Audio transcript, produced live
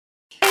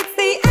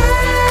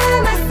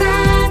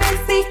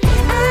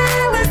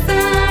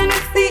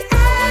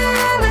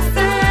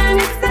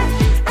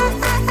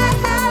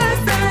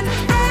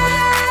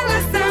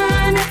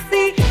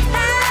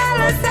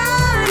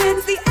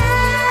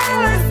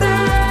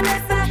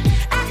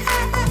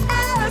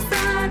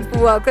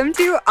Welcome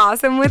to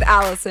Awesome with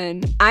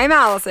Allison. I'm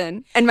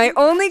Allison, and my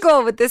only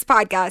goal with this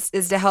podcast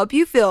is to help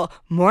you feel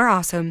more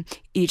awesome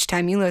each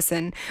time you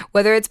listen.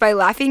 Whether it's by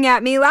laughing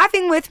at me,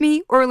 laughing with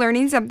me, or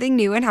learning something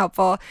new and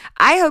helpful,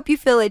 I hope you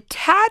feel a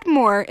tad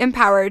more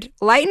empowered,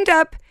 lightened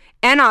up,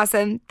 and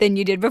awesome than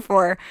you did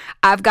before.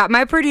 I've got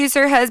my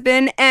producer,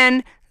 husband,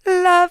 and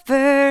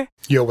lover.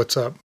 Yo, what's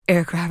up?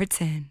 Eric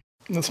Robertson.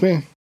 That's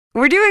me.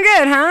 We're doing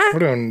good, huh? We're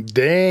doing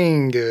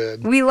dang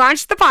good. We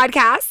launched the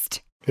podcast.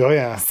 Oh,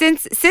 yeah.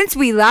 Since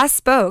we last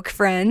spoke,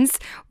 friends,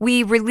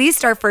 we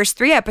released our first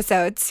 3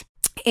 episodes,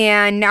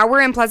 and now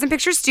we're in Pleasant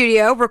Picture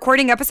Studio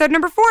recording episode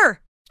number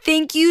 4.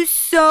 Thank you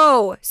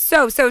so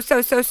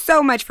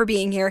much for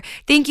being here.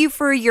 Thank you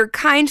for your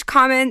kind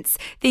comments.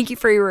 Thank you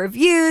for your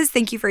reviews.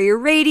 Thank you for your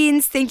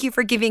ratings. Thank you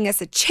for giving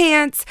us a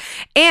chance.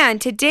 And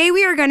today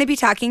we are going to be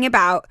talking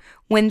about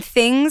when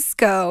things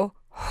go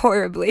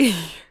horribly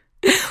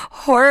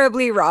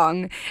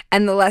wrong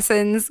and the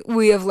lessons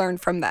we have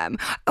learned from them.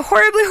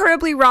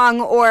 Horribly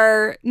wrong,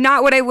 or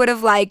not what I would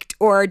have liked,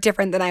 or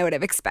different than I would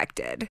have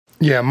expected.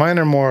 Yeah, mine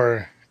are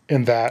more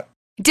in that.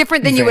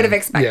 Different than you would have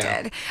expected.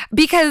 Yeah.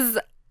 Because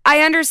I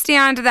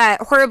understand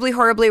that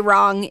horribly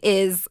wrong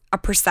is a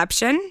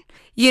perception.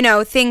 You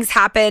know, things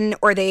happen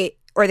or they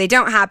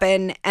don't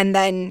happen, and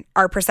then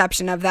our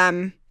perception of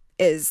them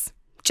is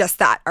just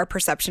that, our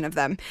perception of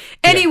them.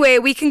 Anyway,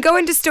 we can go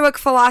into Stoic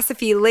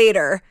philosophy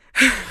later.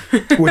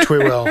 Which we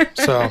will.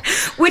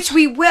 Which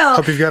we will.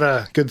 Hope you've got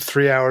a good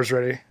 3 hours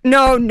ready.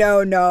 No.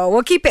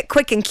 We'll keep it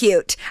quick and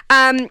cute.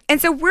 And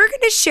so we're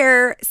going to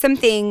share some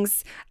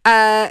things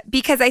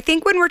because I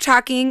think when we're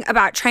talking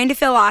about trying to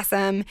feel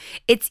awesome,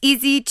 it's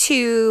easy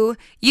to,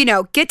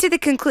 get to the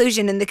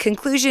conclusion. And the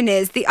conclusion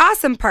is the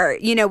awesome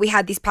part. We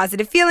had these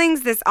positive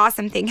feelings. This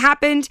awesome thing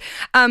happened.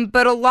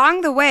 But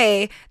along the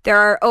way, there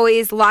are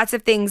always lots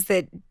of things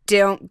that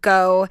don't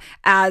go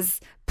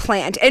as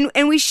planned.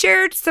 And we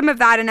shared some of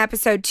that in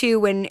episode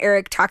 2 when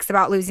Eric talks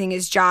about losing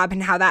his job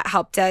and how that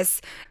helped us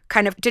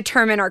kind of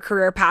determine our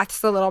career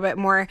paths a little bit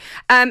more.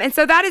 And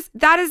so that is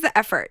the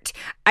effort.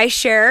 I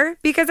share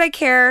because I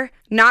care,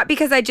 not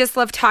because I just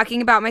love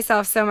talking about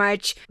myself so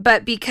much,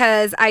 but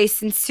because I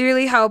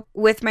sincerely hope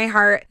with my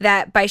heart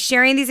that by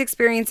sharing these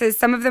experiences,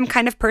 some of them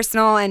kind of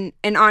personal and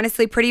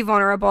honestly pretty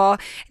vulnerable,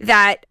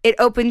 that it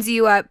opens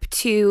you up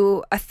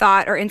to a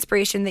thought or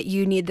inspiration that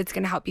you need that's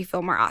going to help you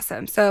feel more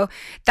awesome. So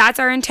that's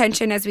our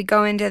intention as we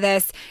go into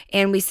this,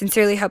 and we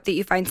sincerely hope that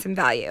you find some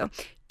value.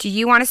 Do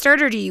you want to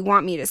start, or do you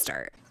want me to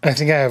start? I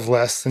think I have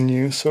less than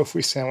you, so if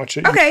we sandwich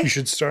it, okay. You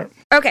should start.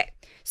 Okay.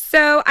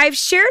 So I've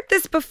shared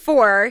this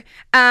before,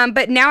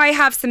 but now I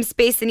have some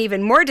space and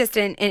even more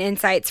distant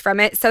insights from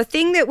it. So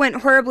thing that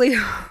went horribly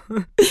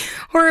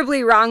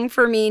wrong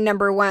for me,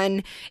 number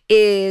 1,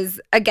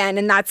 is, again,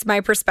 and that's my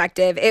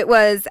perspective, it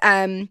was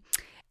I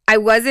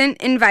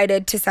wasn't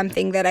invited to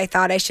something that I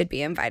thought I should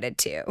be invited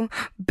to.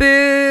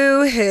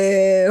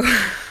 Boo-hoo.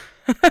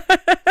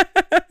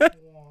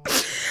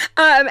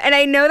 And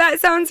I know that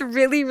sounds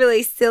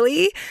really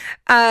silly,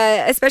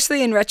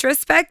 especially in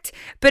retrospect,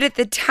 but at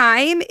the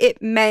time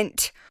it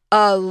meant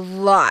a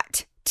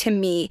lot to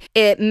me.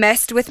 It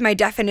messed with my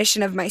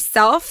definition of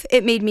myself.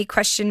 It made me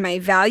question my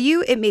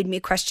value. It made me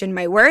question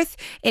my worth.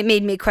 It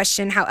made me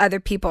question how other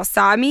people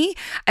saw me.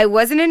 I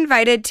wasn't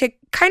invited to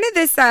kind of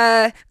this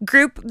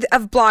group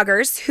of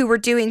bloggers who were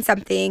doing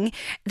something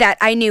that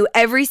I knew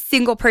every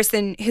single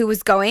person who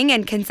was going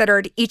and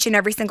considered each and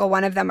every single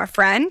one of them a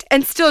friend,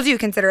 and still do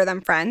consider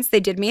them friends. They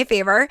did me a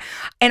favor,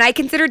 and I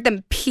considered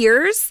them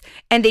peers,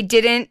 and they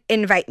didn't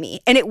invite me.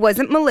 And it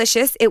wasn't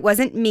malicious. It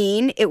wasn't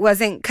mean. It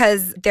wasn't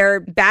because they're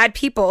bad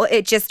people.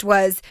 It just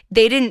was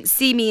they didn't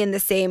see me in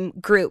the same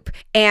group,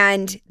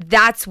 and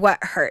that's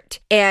what hurt.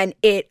 And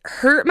it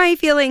hurt my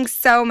feelings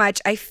so much.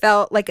 I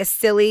felt like a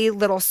silly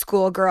little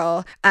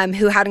schoolgirl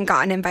who hadn't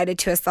gotten invited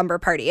to a slumber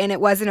party. And it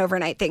was an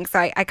overnight thing, so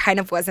I kind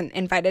of wasn't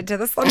invited to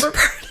the slumber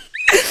party.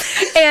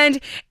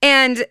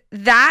 and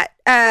that...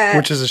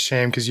 Which is a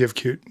shame, because you have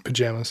cute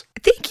pajamas.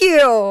 Thank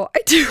you. I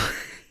do.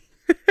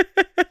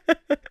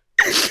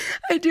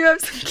 I do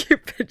have some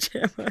cute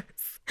pajamas.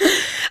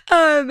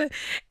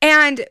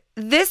 And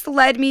this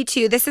led me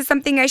to... This is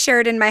something I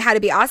shared in my How to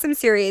Be Awesome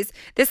series.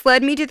 This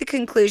led me to the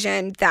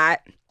conclusion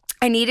that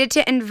I needed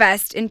to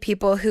invest in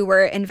people who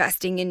were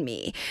investing in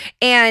me.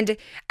 And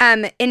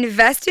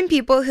invest in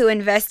people who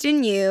invest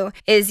in you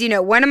is,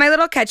 one of my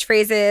little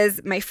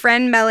catchphrases. My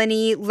friend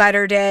Melanie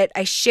lettered it.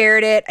 I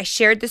shared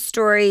the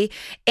story.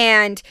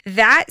 And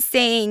that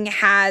saying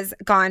has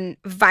gone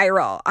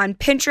viral on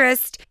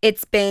Pinterest.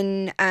 It's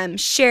been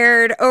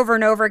shared over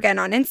and over again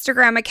on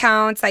Instagram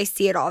accounts. I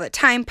see it all the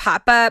time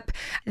pop up.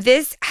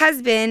 This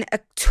has been a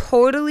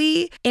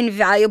totally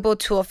invaluable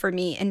tool for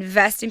me.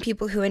 Invest in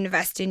people who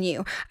invest in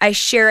you. I I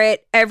share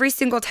it every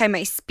single time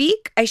I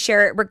speak. I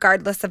share it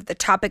regardless of the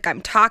topic I'm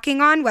talking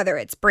on, whether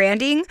it's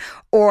branding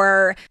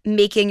or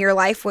making your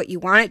life what you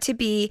want it to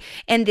be.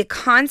 And the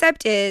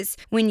concept is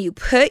when you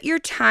put your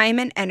time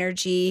and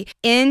energy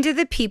into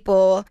the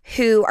people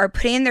who are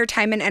putting their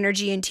time and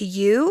energy into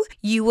you,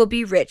 you will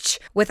be rich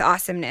with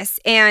awesomeness.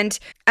 And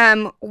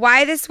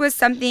why this was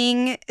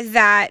something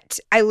that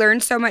I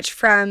learned so much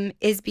from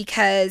is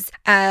because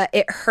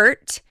it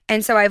hurt.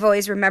 And so I've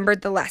always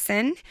remembered the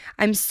lesson.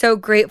 I'm so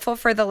grateful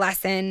for the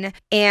lesson.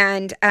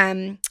 And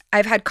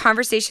I've had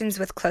conversations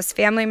with close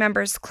family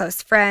members,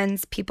 close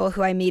friends, people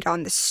who I meet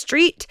on the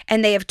street,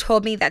 and they have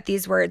told me that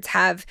these words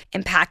have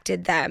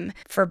impacted them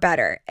for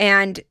better.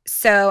 And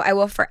so I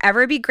will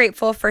forever be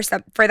grateful for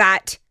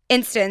that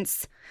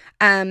instance.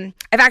 I've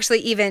actually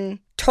even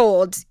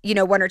told,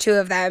 one or two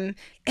of them,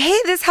 hey,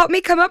 this helped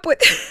me come up with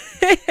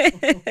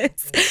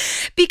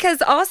this.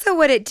 Because also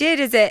what it did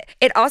is it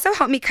also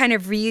helped me kind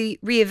of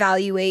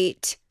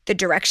reevaluate the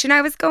direction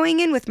I was going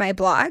in with my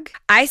blog.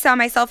 I saw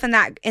myself in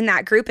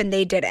that group and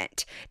they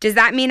didn't. Does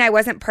that mean I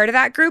wasn't part of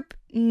that group?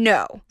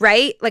 No,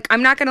 right? Like,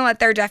 I'm not going to let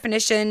their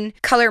definition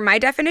color my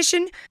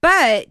definition,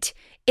 but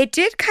it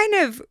did kind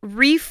of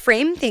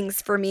reframe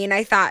things for me. And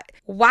I thought,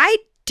 why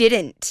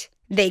didn't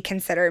they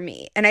consider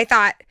me? And I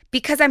thought,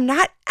 because I'm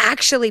not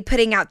actually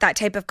putting out that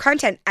type of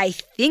content. I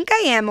think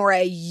I am, or I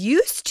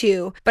used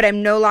to, but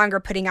I'm no longer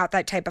putting out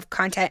that type of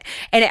content.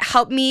 And it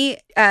helped me,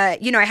 I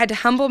had to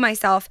humble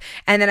myself,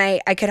 and then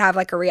I could have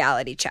like a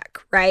reality check,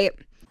 right?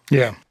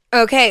 Yeah.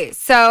 Okay,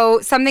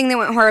 so something that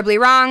went horribly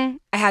wrong.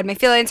 I had my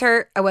feelings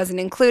hurt. I wasn't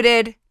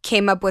included.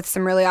 Came up with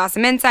some really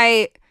awesome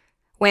insight.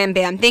 Wham,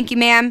 bam, thank you,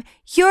 ma'am.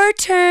 Your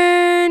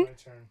turn.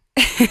 My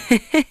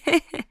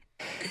turn.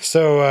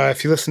 So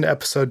if you listen to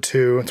episode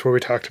 2, it's where we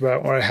talked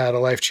about where I had a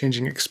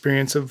life-changing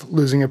experience of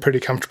losing a pretty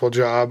comfortable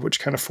job, which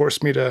kind of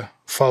forced me to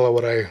follow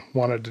what I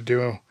wanted to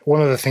do.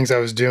 One of the things I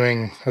was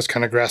doing, I was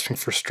kind of grasping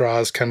for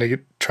straws, kind of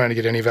trying to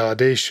get any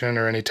validation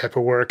or any type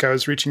of work. I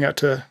was reaching out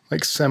to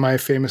like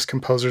semi-famous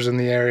composers in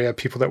the area,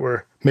 people that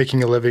were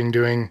making a living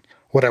doing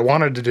what I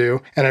wanted to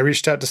do. And I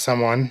reached out to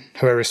someone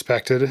who I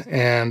respected,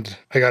 and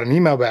I got an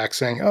email back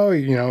saying, oh,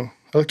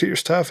 I looked at your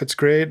stuff. It's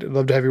great. I'd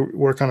love to have you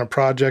work on a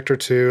project or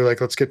two. Like,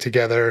 let's get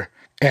together.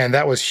 And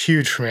that was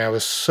huge for me. I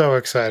was so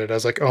excited. I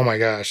was like, oh my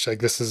gosh, like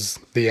this is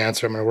the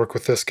answer. I'm going to work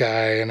with this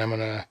guy and I'm going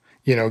to,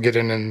 get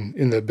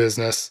in the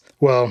business.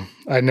 Well,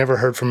 I never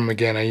heard from him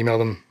again. I emailed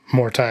him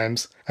more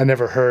times. I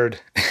never heard.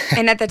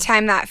 And at the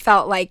time that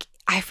felt like,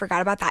 I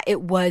forgot about that.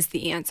 It was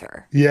the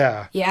answer.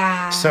 Yeah.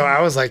 Yeah. So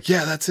I was like,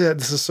 yeah, that's it.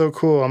 This is so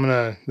cool.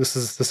 This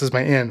is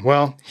my in.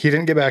 Well, he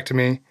didn't get back to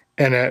me,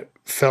 and it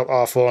felt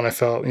awful, and I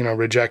felt,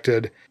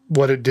 rejected.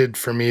 What it did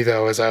for me,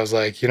 though, is I was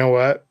like, you know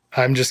what?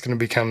 I'm just going to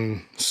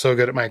become so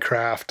good at my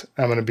craft.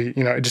 I'm going to be,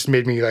 it just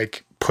made me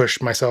like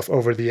push myself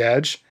over the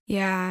edge.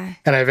 Yeah.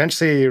 And I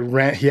eventually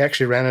he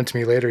actually ran into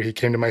me later. He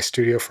came to my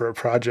studio for a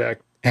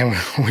project, and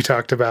we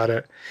talked about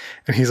it.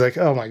 And he's like,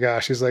 oh my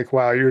gosh. He's like,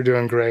 wow, you're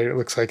doing great. It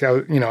looks like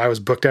I was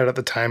booked out at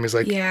the time. He's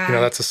like,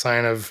 that's a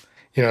sign of,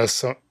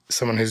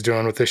 someone who's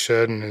doing what they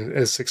should and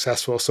is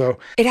successful. So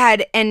it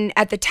had, and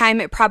at the time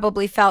it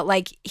probably felt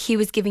like he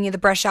was giving you the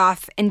brush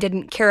off and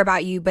didn't care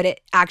about you, but it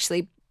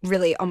actually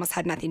really almost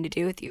had nothing to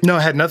do with you. No,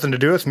 it had nothing to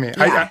do with me.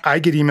 Yeah. I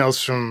get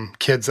emails from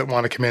kids that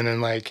want to come in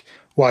and like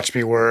watch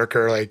me work,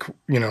 or like,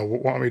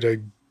 want me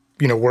to,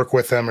 work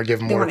with them or give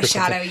them they work want or to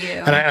shadow something.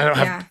 you. And I don't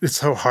have, it's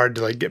so hard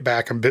to like get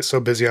back. I'm so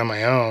busy on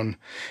my own,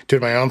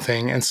 doing my own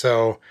thing. And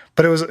so,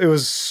 but it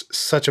was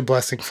such a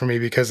blessing for me,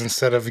 because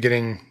instead of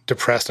getting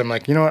depressed, I'm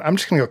like, you know what, I'm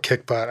just going to go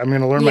kick butt. I'm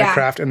going to learn my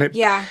craft. And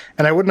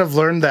and I wouldn't have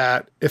learned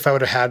that if I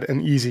would have had an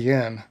easy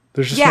in.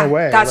 There's just no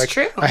way. That's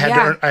true. I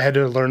had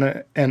to learn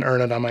it and earn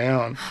it on my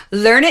own.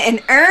 Learn it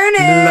and earn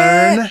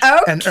it.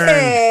 And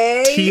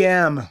earn.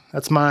 TM.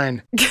 That's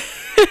mine.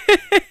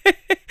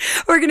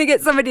 We're going to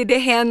get somebody to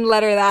hand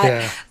letter that.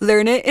 Yeah.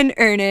 Learn it and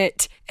earn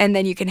it. And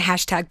then you can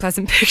hashtag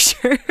pleasant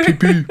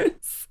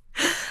pictures.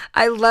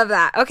 I love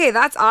that. Okay,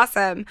 that's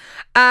awesome.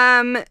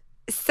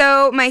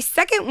 So my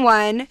second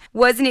one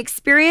was an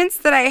experience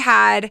that I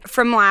had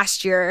from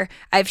last year.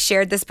 I've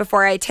shared this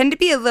before. I tend to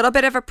be a little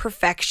bit of a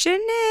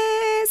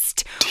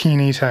perfectionist.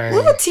 Teeny tiny. A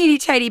little teeny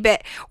tiny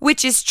bit,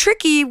 which is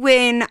tricky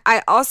when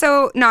I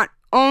also not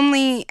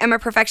only am a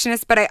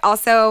perfectionist, but I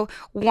also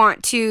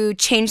want to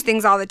change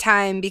things all the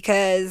time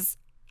because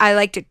I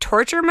like to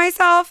torture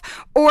myself,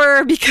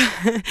 or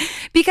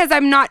because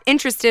I'm not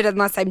interested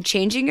unless I'm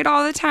changing it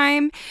all the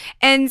time.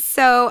 And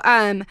so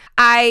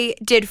I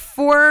did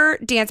 4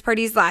 dance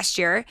parties last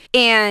year.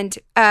 And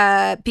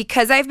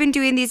because I've been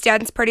doing these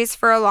dance parties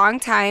for a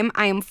long time,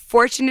 I am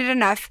fortunate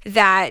enough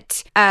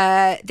that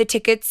the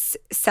tickets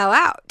sell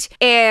out.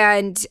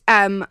 And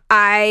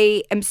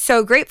I am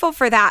so grateful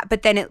for that.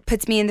 But then it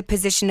puts me in the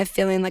position of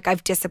feeling like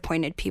I've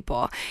disappointed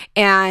people.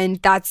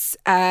 And that's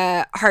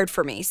hard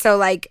for me. So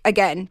like,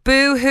 again,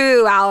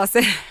 boo-hoo,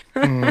 Allison.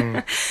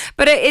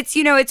 But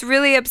it's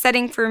really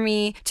upsetting for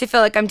me to feel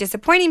like I'm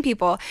disappointing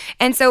people.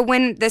 And so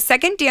when the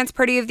second dance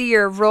party of the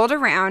year rolled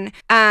around,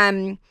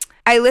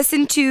 I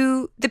listened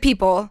to the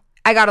people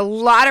I got a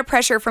lot of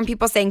pressure from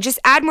people saying, just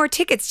add more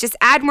tickets, just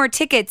add more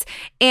tickets.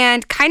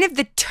 And kind of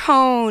the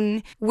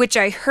tone which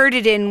I heard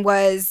it in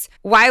was,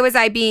 why was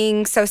I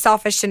being so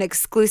selfish and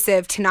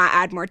exclusive to not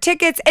add more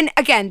tickets? And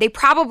again, they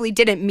probably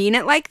didn't mean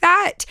it like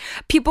that.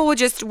 People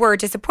just were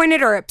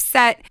disappointed or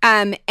upset,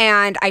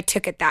 and I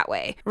took it that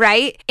way,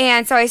 right?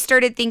 And so I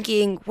started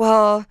thinking,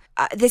 well,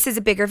 this is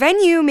a bigger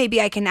venue.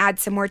 Maybe I can add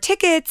some more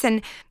tickets.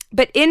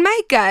 But in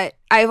my gut,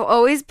 I've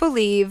always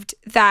believed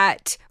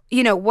that,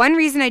 one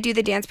reason I do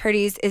the dance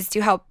parties is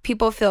to help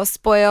people feel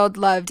spoiled,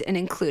 loved, and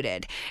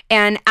included.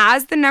 And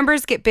as the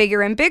numbers get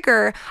bigger and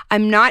bigger,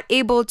 I'm not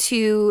able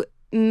to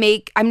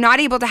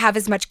have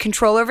as much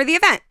control over the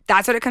event.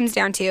 That's what it comes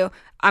down to.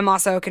 I'm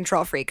also a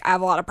control freak. I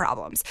have a lot of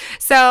problems.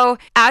 So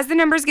as the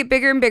numbers get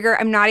bigger and bigger,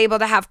 I'm not able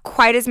to have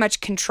quite as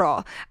much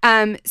control.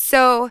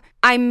 So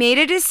I made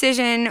a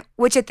decision,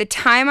 which at the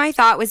time I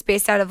thought was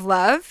based out of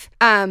love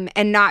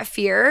and not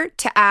fear,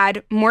 to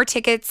add more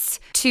tickets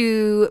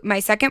to my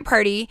second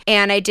party.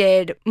 And I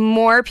did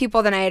more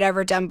people than I had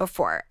ever done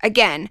before.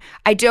 Again,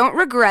 I don't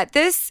regret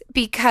this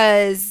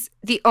because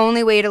the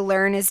only way to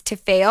learn is to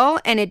fail.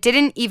 And it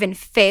didn't even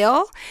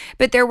fail,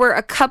 but there were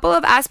a couple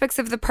of aspects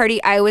of the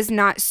party I was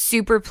not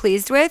super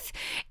pleased with.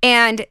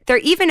 And there are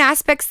even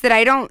aspects that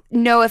I don't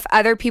know if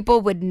other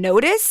people would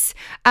notice.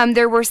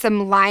 There were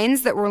some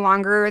lines that were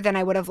longer than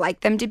I would have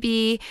liked them to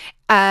be.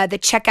 The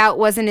checkout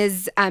wasn't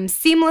as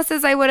seamless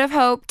as I would have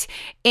hoped.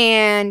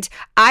 And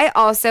I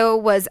also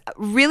was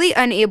really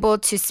unable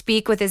to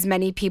speak with as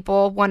many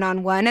people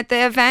one-on-one at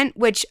the event,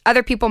 which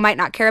other people might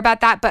not care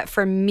about that. But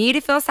for me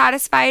to feel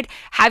satisfied,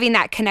 having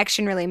that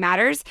connection really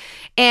matters.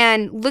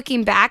 And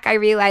looking back, I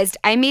realized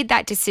I made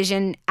that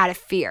decision out of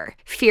fear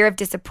of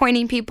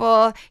disappointing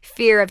people,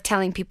 fear of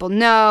telling people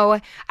no.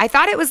 I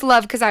thought it was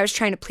love because I was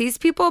trying to please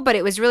people, but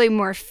it was really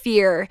more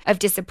fear of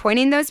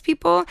disappointing those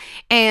people.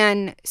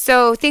 And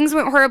so things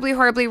went horribly,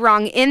 horribly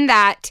wrong in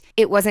that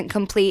it wasn't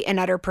complete and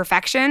utter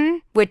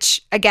perfection,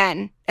 which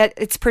again,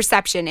 it's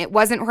perception. It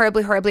wasn't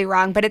horribly, horribly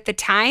wrong. But at the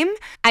time,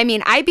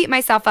 I beat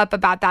myself up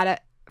about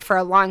that for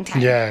a long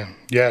time. Yeah,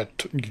 you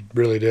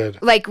really did.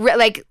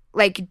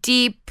 Like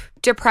deep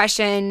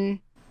depression.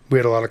 We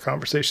had a lot of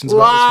conversations. A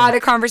lot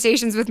of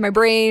conversations with my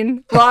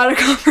brain. A lot of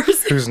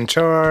conversations. Who's in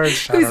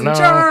charge? I don't know. Who's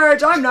in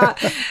charge? I'm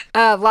not.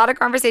 A lot of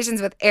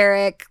conversations with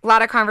Eric. A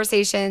lot of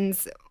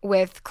conversations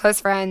with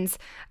close friends.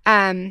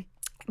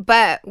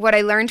 But what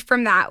I learned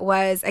from that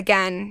was,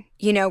 again,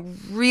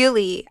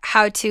 really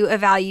how to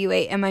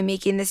evaluate, am I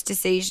making this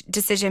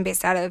decision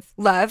based out of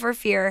love or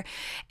fear,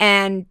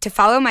 and to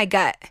follow my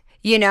gut.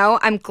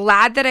 I'm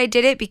glad that I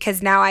did it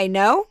because now I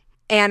know.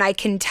 And I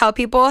can tell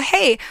people,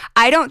 hey,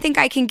 I don't think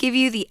I can give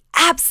you the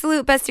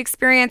absolute best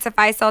experience if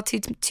I sell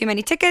too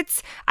many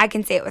tickets. I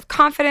can say it with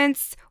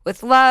confidence,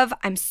 with love.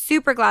 I'm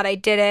super glad I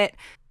did it.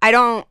 I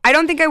don't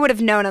think I would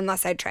have known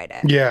unless I tried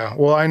it. Yeah.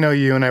 Well, I know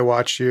you and I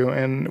watch you,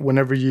 and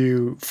whenever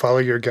you follow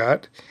your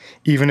gut,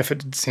 even if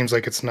it seems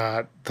like it's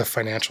not the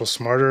financial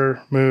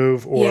smarter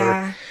move,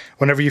 or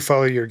whenever you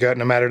follow your gut,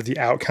 no matter the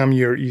outcome,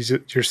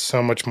 you're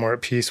so much more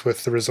at peace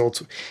with the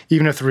results,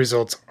 even if the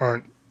results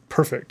aren't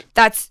perfect.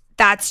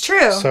 That's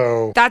true.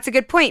 So that's a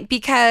good point,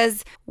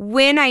 because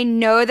when I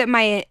know that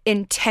my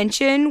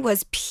intention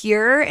was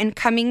pure and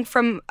coming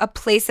from a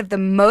place of the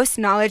most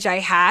knowledge I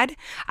had,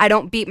 I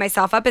don't beat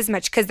myself up as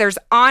much because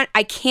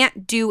I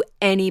can't do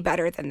any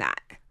better than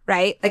that,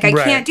 right? Like I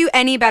can't do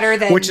any better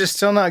than... Which is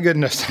still not good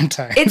enough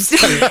sometimes. It's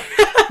still...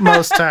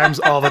 Most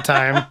times, all the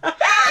time.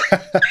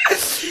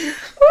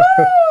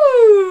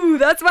 Woo!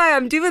 That's why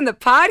I'm doing the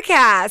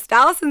podcast.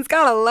 Allison's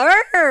got to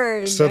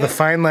learn. So the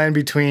fine line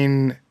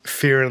between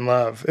fear and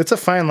love. It's a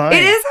fine line.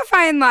 It is a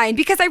fine line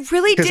because I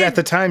really did. Because at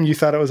the time you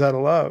thought it was out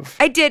of love.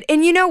 I did.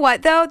 And you know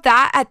what though?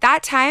 That at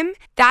that time,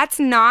 that's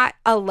not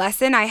a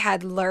lesson I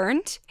had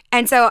learned.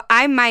 And so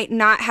I might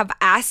not have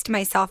asked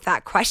myself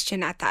that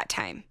question at that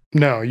time.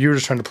 No, you were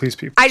just trying to please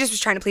people. I just was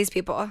trying to please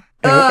people.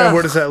 And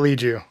where does that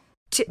lead you?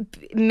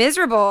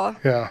 Miserable.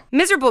 Yeah.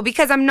 Miserable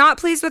because I'm not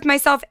pleased with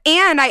myself,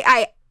 and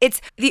it's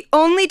the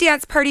only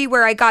dance party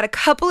where I got a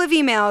couple of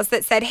emails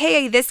that said,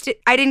 "Hey,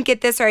 I didn't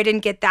get this or I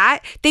didn't get that."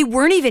 They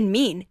weren't even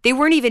mean.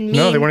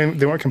 No, they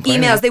weren't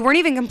complaining. Emails. They weren't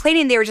even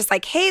complaining. They were just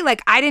like, "Hey,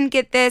 like I didn't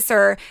get this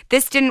or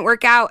this didn't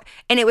work out."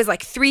 And it was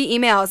like 3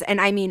 emails, and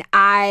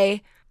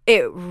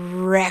it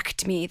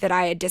wrecked me that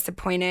I had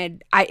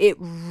disappointed. It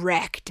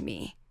wrecked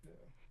me.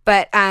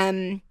 But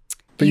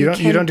you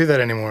don't do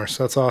that anymore,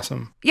 so that's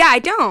awesome. Yeah, I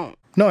don't.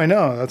 No, I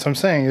know. That's what I'm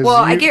saying.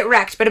 I get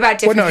wrecked, but about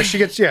different. Well, no, she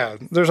gets. Yeah,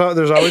 there's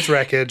always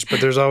wreckage, but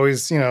there's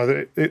always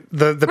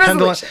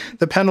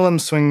the pendulum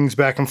swings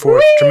back and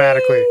forth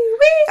dramatically.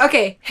 Woo-wee.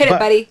 Okay, hit it,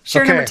 buddy.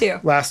 Share number 2.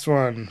 Last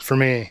one for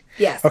me.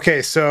 Yes.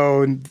 Okay,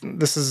 so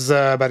this is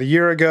about a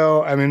year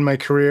ago. I'm in my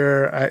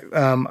career.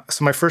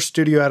 So my first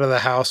studio out of the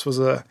house was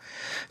a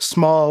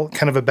small,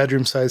 kind of a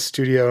bedroom-sized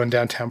studio in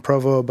downtown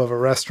Provo above a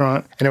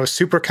restaurant. And it was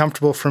super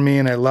comfortable for me,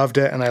 and I loved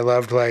it. And I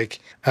loved, like,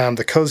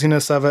 the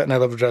coziness of it, and I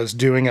loved what I was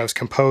doing. I was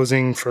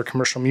composing for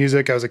commercial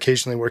music. I was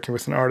occasionally working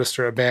with an artist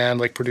or a band,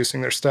 like,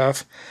 producing their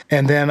stuff.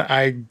 And then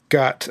I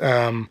got,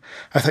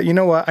 I thought, you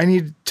know what? I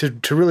need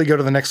to really go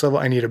to the next level.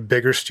 I need a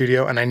bigger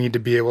studio, and I need to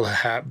be able to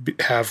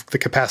have the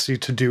capacity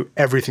to do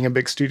everything a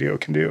big studio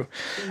can do.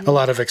 Mm-hmm. A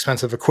lot of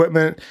expensive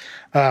equipment,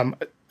 a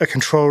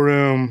control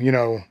room, you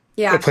know,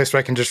 a place where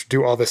I can just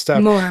do all this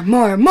stuff.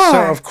 More.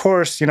 So, of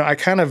course, you know, I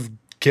kind of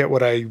get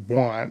what I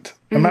want.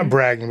 Mm-hmm. I'm not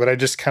bragging, but I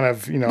just kind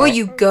of, you know. Well,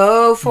 you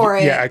go for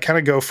it. Yeah, I kind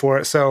of go for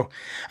it. So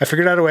I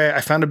figured out a way.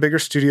 I found a bigger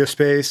studio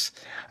space.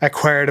 I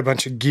acquired a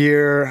bunch of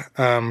gear.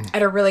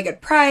 At a really good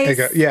price.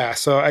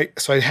 So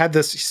I had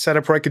this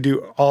setup where I could do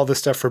all this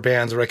stuff for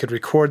bands, where I could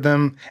record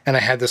them. And I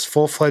had this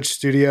full-fledged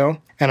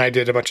studio. And I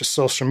did a bunch of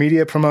social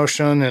media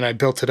promotion. And I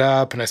built it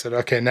up. And I said,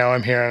 okay, now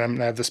I'm here and I'm going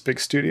to have this big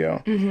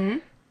studio. Mm-hmm.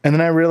 And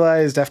then I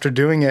realized after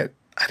doing it,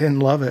 I didn't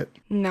love it.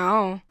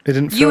 No. It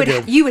didn't feel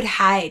good. You would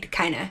hide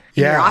kind of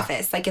in your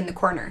office, like in the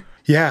corner.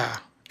 Yeah.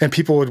 And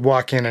people would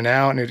walk in and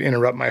out and it'd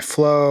interrupt my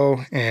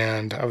flow.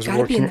 And I was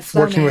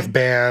working with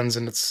bands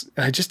and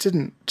I just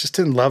didn't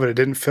love it. It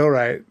didn't feel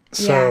right.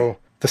 So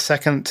the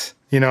second,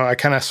 you know, I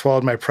kind of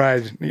swallowed my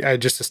pride. I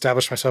just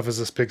established myself as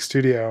this big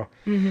studio.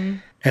 Mm-hmm.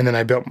 And then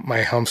I built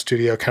my home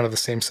studio kind of the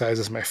same size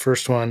as my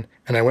first one.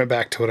 And I went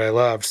back to what I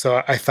loved.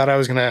 So I thought I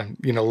was going to,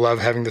 you know, love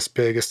having this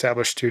big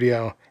established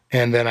studio.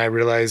 And then I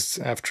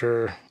realized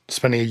after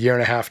spending a year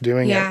and a half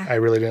doing it, I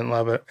really didn't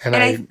love it. And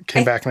I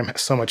came back and I'm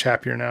so much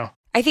happier now.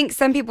 I think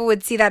some people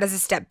would see that as a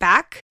step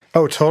back.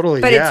 Oh,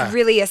 totally. But it's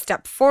really a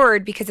step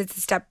forward because it's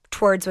a step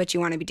towards what you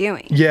want to be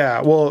doing.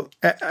 Yeah. Well,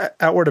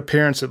 outward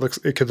appearance,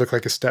 it could look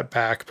like a step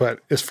back. But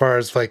as far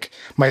as like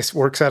my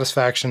work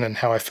satisfaction and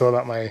how I feel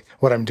about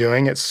what I'm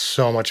doing, it's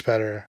so much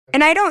better.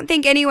 And I don't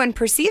think anyone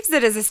perceives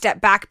it as a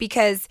step back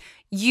because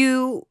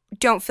you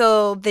don't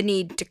feel the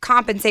need to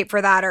compensate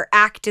for that or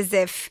act as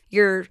if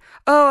you're,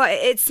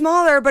 it's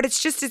smaller, but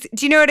it's just,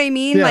 do you know what I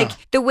mean? Yeah. Like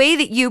the way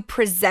that you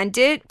present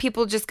it,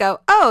 people just go,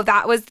 oh,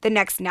 that was the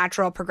next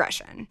natural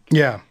progression.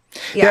 Yeah.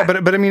 Yeah,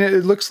 but I mean,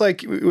 it looks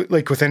like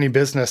with any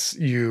business,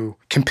 you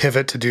can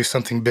pivot to do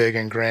something big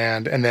and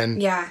grand, and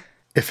then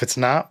if it's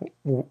not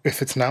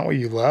what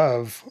you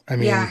love, I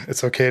mean,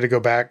 it's okay to go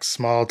back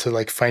small to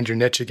like find your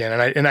niche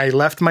again. And I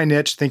left my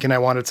niche thinking I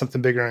wanted something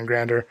bigger and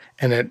grander,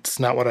 and it's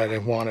not what I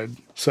wanted.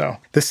 So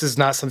this is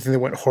not something that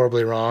went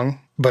horribly wrong,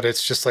 but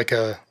it's just like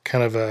a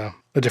kind of a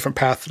different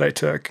path that I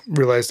took.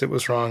 Realized it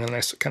was wrong, and I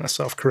kind of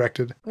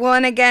self-corrected. Well,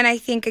 and again, I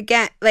think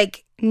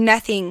like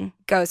nothing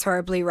goes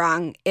horribly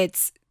wrong.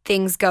 It's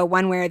things go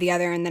one way or the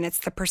other, and then it's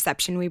the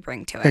perception we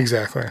bring to it.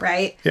 Exactly.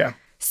 Right? Yeah.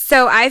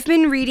 So I've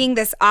been reading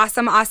this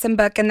awesome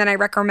book, and then I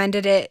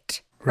recommended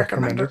it.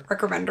 Recommended it.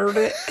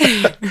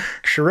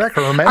 She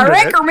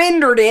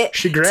recommended it.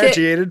 She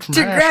graduated from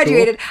high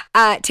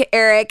school. To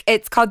Eric.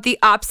 It's called The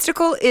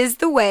Obstacle is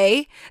the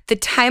Way, The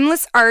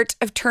Timeless Art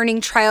of Turning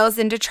Trials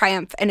into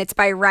Triumph, and it's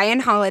by Ryan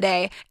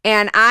Holiday.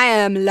 And I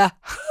am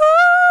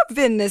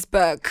loving this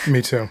book.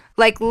 Me too.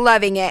 Like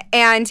loving it.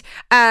 And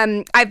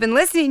I've been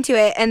listening to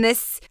it, and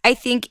this I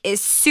think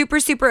is super,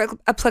 super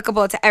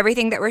applicable to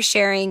everything that we're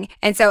sharing.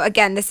 And so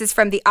again, this is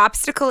from The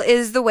Obstacle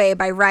is the Way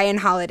by Ryan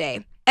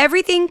Holiday.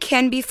 Everything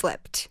can be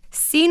flipped.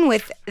 Seen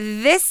with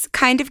this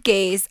kind of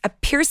gaze, a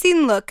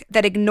piercing look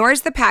that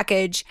ignores the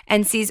package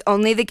and sees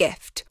only the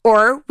gift.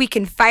 Or we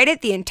can fight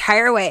it the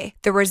entire way.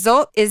 The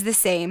result is the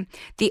same.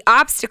 The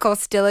obstacle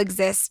still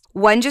exists.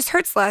 One just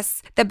hurts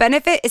less. The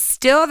benefit is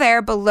still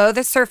there below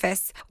the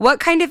surface. What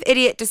kind of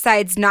idiot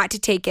decides not to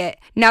take it?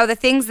 Now the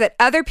things that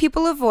other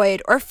people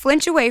avoid or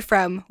flinch away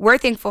from, we're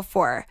thankful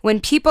for.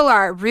 When people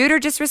are rude or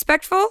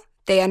disrespectful,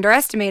 they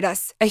underestimate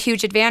us, a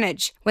huge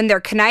advantage. When they're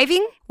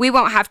conniving, we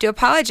won't have to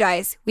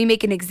apologize. We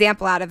make an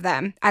example out of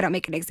them. I don't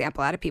make an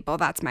example out of people.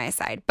 That's my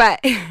aside.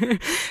 But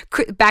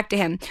back to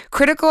him.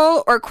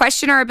 Critical or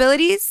question our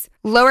abilities,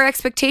 lower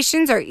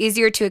expectations are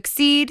easier to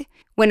exceed.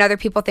 When other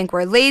people think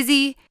we're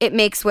lazy, it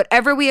makes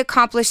whatever we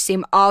accomplish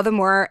seem all the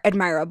more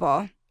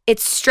admirable.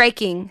 It's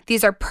striking.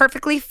 These are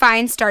perfectly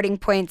fine starting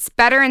points,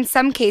 better in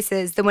some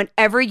cases than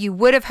whatever you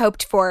would have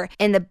hoped for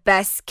in the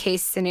best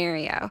case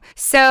scenario.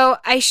 So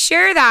I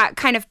share that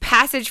kind of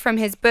passage from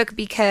his book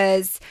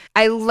because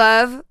I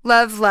love,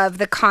 love, love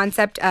the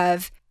concept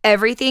of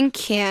everything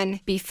can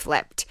be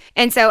flipped.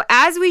 And so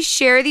as we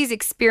share these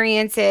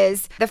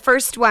experiences, the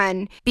first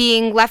one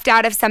being left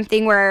out of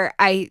something where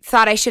I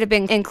thought I should have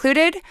been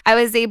included, I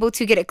was able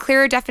to get a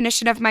clearer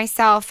definition of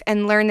myself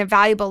and learn the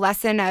valuable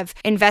lesson of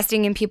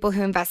investing in people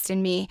who invest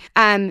in me.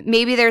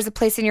 Maybe there's a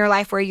place in your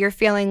life where you're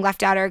feeling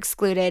left out or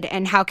excluded,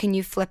 and how can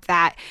you flip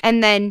that?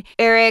 And then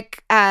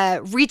Eric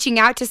reaching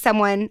out to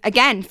someone,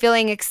 again,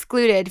 feeling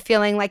excluded,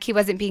 feeling like he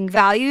wasn't being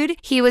valued.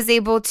 He was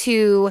able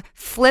to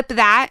flip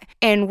that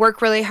and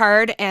work really really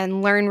hard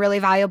and learn really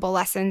valuable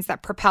lessons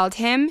that propelled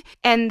him.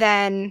 And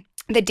then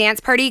the dance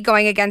party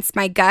going against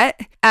my gut,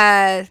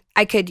 I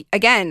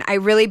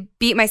really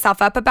beat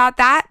myself up about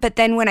that. But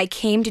then when I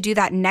came to do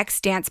that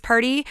next dance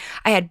party,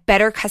 I had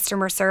better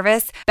customer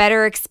service,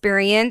 better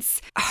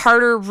experience,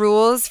 harder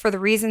rules for the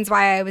reasons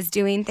why I was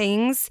doing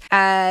things.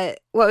 What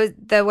was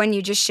the one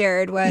you just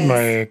shared was?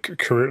 My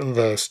career,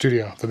 the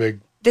studio.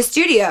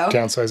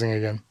 Downsizing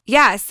again.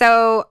 Yeah.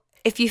 So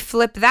if you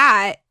flip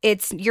that,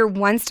 you're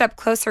one step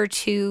closer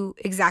to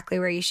exactly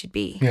where you should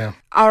be. Yeah.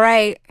 All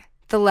right.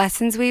 The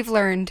lessons we've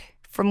learned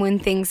from when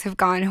things have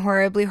gone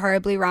horribly,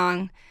 horribly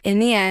wrong. In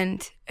the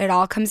end, it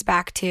all comes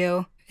back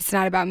to, it's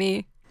not about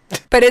me,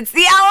 but it's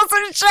the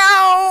Allison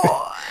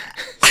Show.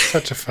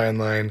 Such a fine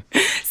line.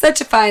 Such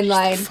a fine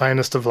line. The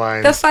finest of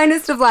lines. The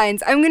finest of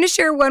lines. I'm going to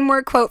share one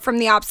more quote from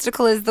The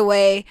Obstacle is the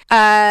Way.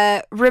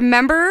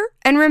 Remember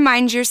and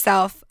remind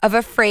yourself of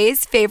a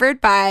phrase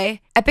favored by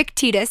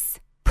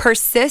Epictetus: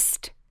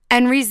 persist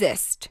and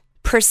resist.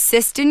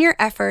 Persist in your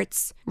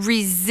efforts.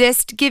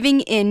 Resist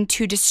giving in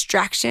to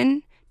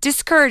distraction,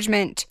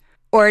 discouragement,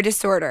 or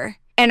disorder.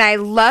 And I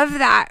love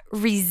that.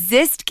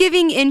 Resist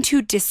giving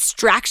into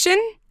distraction,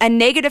 a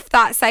negative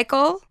thought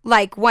cycle,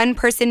 like one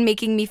person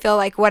making me feel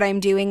like what I'm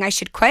doing, I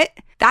should quit.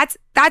 That's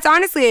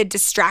honestly a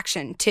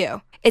distraction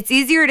too. It's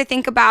easier to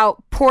think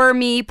about poor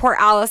me, poor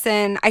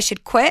Allison, I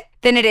should quit,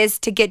 than it is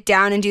to get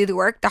down and do the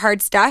work, the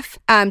hard stuff,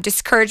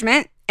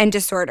 discouragement, and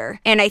disorder.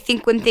 And I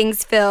think when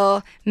things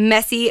feel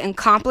messy and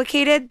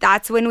complicated,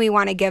 that's when we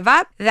want to give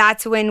up.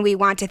 That's when we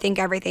want to think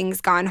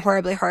everything's gone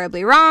horribly,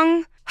 horribly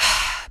wrong.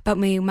 But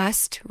we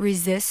must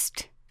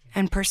resist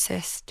and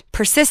persist.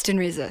 Persist and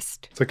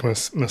resist. It's like a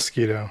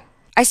mosquito.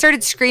 I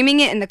started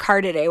screaming it in the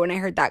car today when I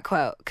heard that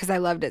quote because I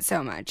loved it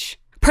so much.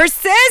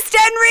 Persist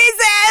and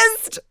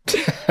resist!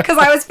 Because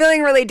I was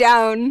feeling really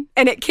down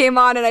and it came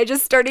on and I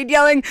just started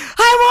yelling,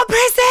 I will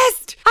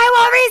persist! I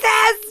will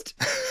resist!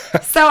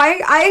 So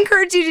I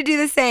encourage you to do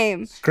the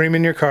same. Scream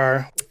in your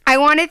car. I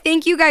want to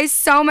thank you guys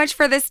so much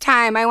for this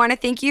time. I want to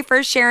thank you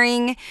for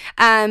sharing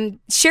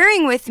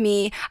with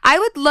me. I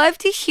would love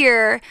to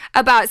hear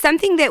about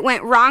something that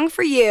went wrong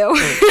for you.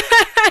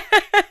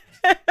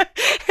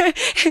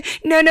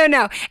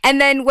 No.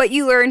 And then what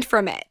you learned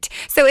from it.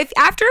 So if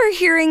after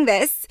hearing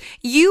this,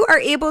 you are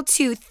able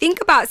to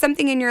think about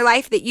something in your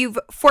life that you've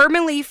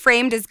formerly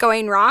framed as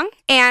going wrong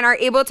and are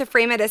able to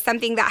frame it as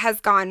something that has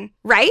gone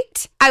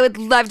right, I would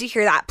love to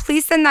hear that.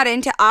 Please send that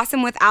in to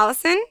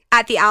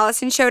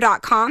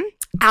awesomewithallison@theallisonshow.com.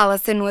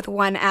 Allison with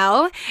one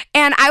L.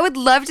 And I would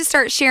love to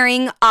start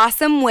sharing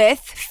awesome with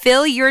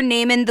fill your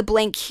name in the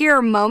blank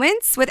here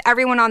moments with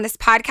everyone on this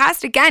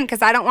podcast. Again,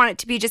 because I don't want it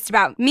to be just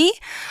about me.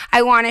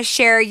 I want to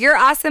share your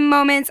awesome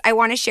moments. I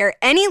want to share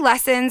any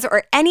lessons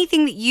or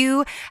anything that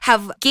you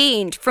have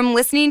gained from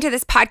listening to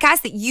this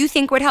podcast that you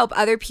think would help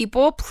other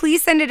people.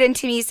 Please send it in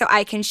to me so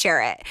I can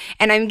share it.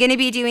 And I'm going to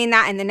be doing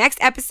that in the next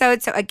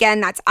episode. So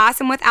again, that's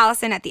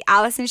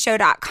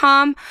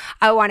awesomewithallison@theallisonshow.com.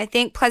 I want to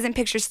thank Pleasant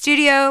Picture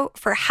Studio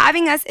for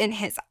having us in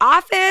his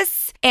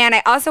office. And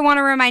I also want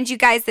to remind you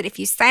guys that if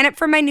you sign up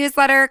for my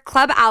newsletter,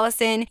 Club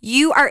Allison,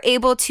 you are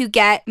able to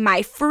get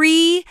my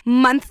free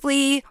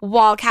monthly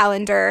wall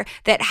calendar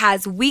that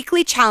has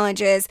weekly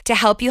challenges to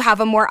help you have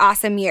a more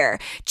awesome year.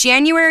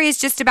 January is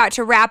just about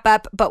to wrap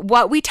up, but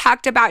what we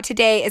talked about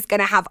today is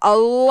going to have a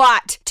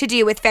lot to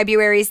do with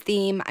February's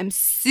theme. I'm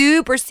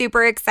super,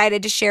 super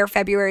excited to share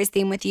February's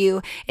theme with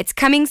you. It's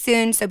coming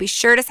soon, so be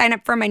sure to sign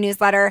up for my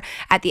newsletter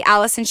at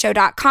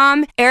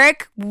theallisonshow.com.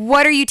 Eric,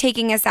 what are you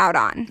taking us out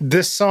on?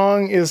 This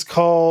song is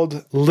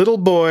called Little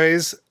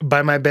Boys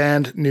by my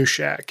band New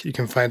Shack. You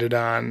can find it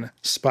on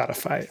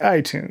Spotify,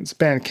 iTunes,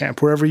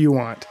 Bandcamp, wherever you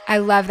want. I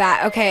love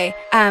that. Okay,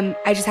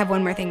 I just have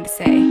one more thing to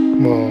say.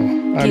 Well,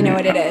 do you know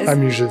what it is?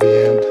 I'm usually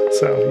the end,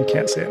 so you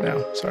can't say it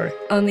now. Sorry.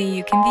 Only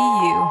you can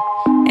be you,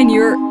 and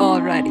you're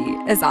already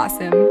as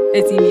awesome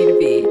as you need to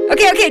be.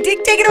 Okay, take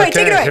it away.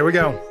 Okay, here we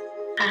go.